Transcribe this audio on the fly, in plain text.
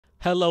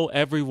Hello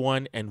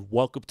everyone and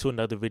welcome to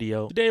another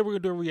video. Today we're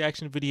going to do a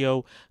reaction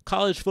video.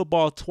 College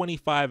football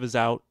 25 is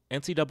out.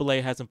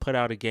 NCAA hasn't put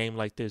out a game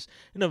like this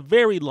in a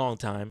very long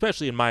time,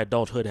 especially in my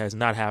adulthood has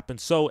not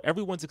happened. So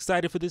everyone's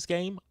excited for this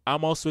game.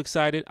 I'm also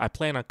excited. I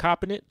plan on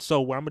copping it.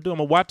 So what I'm going to do, I'm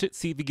going to watch it,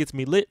 see if it gets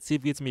me lit, see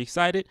if it gets me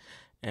excited,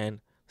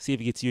 and see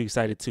if it gets you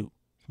excited too.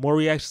 More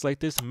reactions like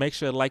this, make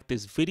sure to like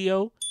this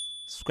video,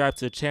 subscribe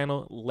to the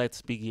channel.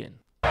 Let's begin.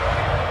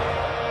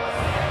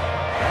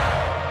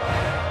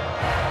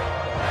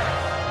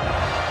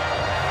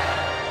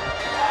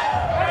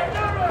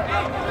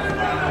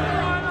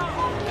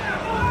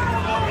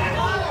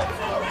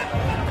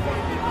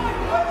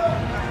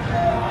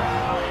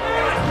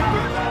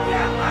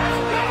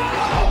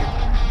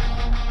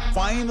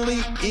 Finally,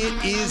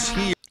 it is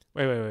here.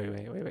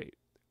 Wait.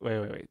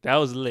 That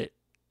was lit.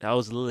 That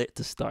was lit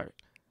to start.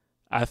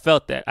 I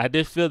felt that. I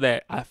did feel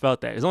that. I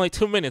felt that. It's only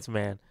 2 minutes,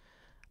 man.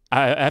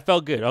 I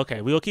felt good.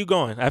 Okay, we'll keep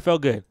going. I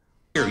felt good.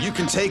 Here, you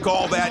can take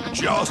all that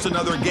just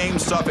another game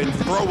stuff and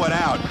throw it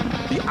out.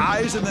 The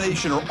eyes of the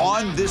nation are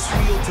on this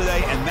field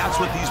today, and that's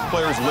what these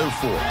players live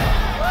for.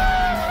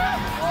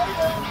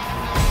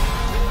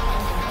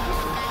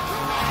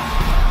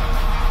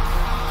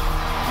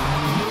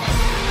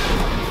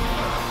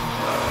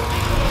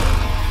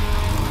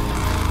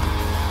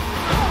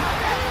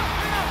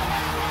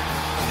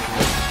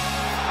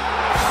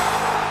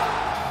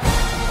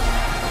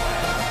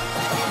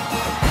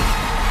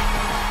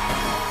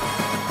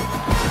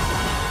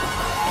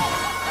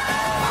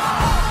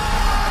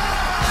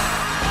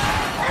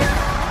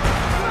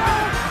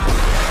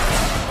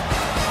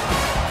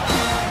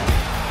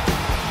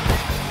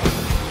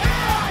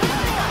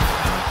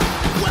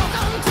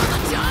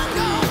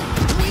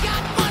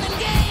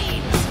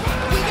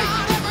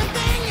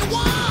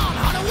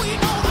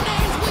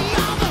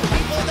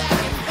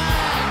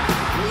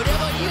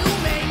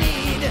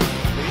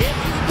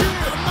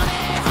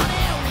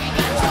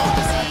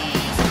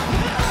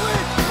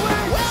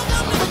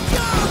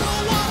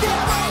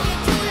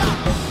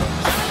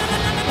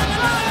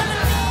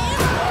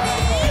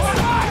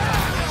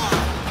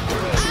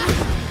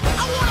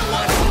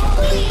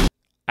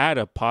 I had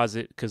to pause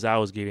it because I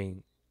was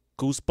getting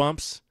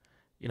goosebumps.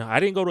 You know, I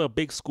didn't go to a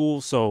big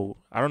school, so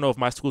I don't know if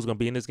my school's going to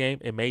be in this game.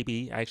 It may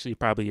be. Actually, it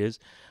probably is.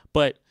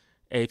 But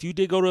hey, if you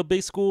did go to a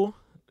big school,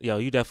 yo,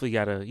 you definitely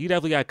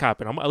gotta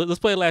cop it. Let's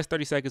play the last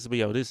 30 seconds. But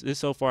yo, this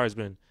so far has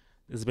been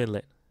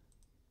lit.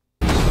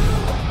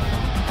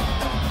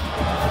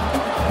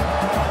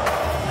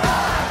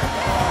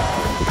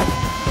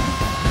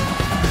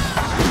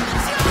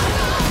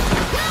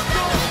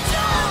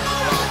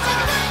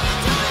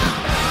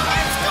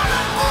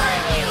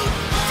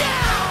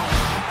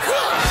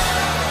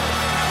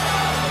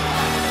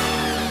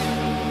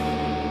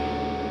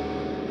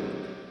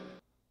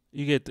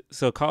 You get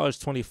so college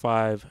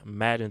 25,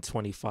 Madden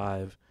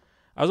 25.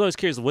 I was always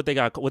curious what they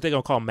gonna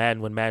call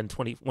Madden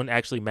when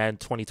actually Madden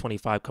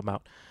 2025 come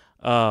out.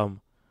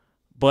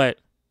 But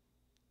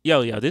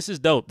yo, this is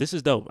dope. This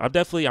is dope. I'm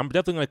definitely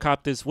gonna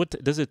cop this. What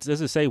does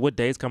it say? What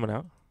day it's coming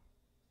out?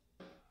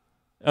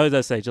 Oh, it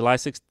does say July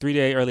 6th,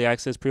 3-day early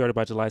access, pre-order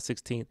by July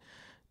 16th.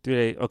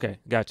 3-day. Okay,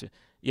 gotcha.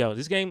 Yo,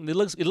 this game it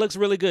looks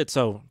really good.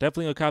 So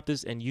definitely gonna cop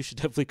this, and you should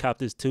definitely cop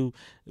this too.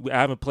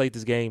 I haven't played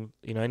this game.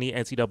 You know, any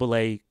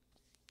NCAA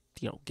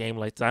game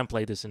like this. I haven't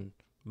played this in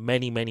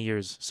many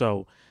years,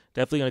 so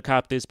definitely gonna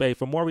cop this. Babe,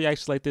 for more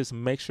reactions like this,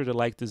 make sure to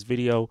like this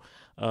video.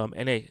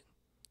 And hey,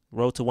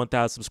 road to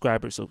 1,000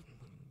 subscribers, so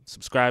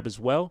subscribe as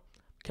well.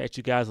 Catch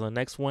you guys on the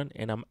next one,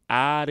 and I'm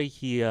out of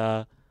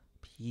here.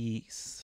 Peace.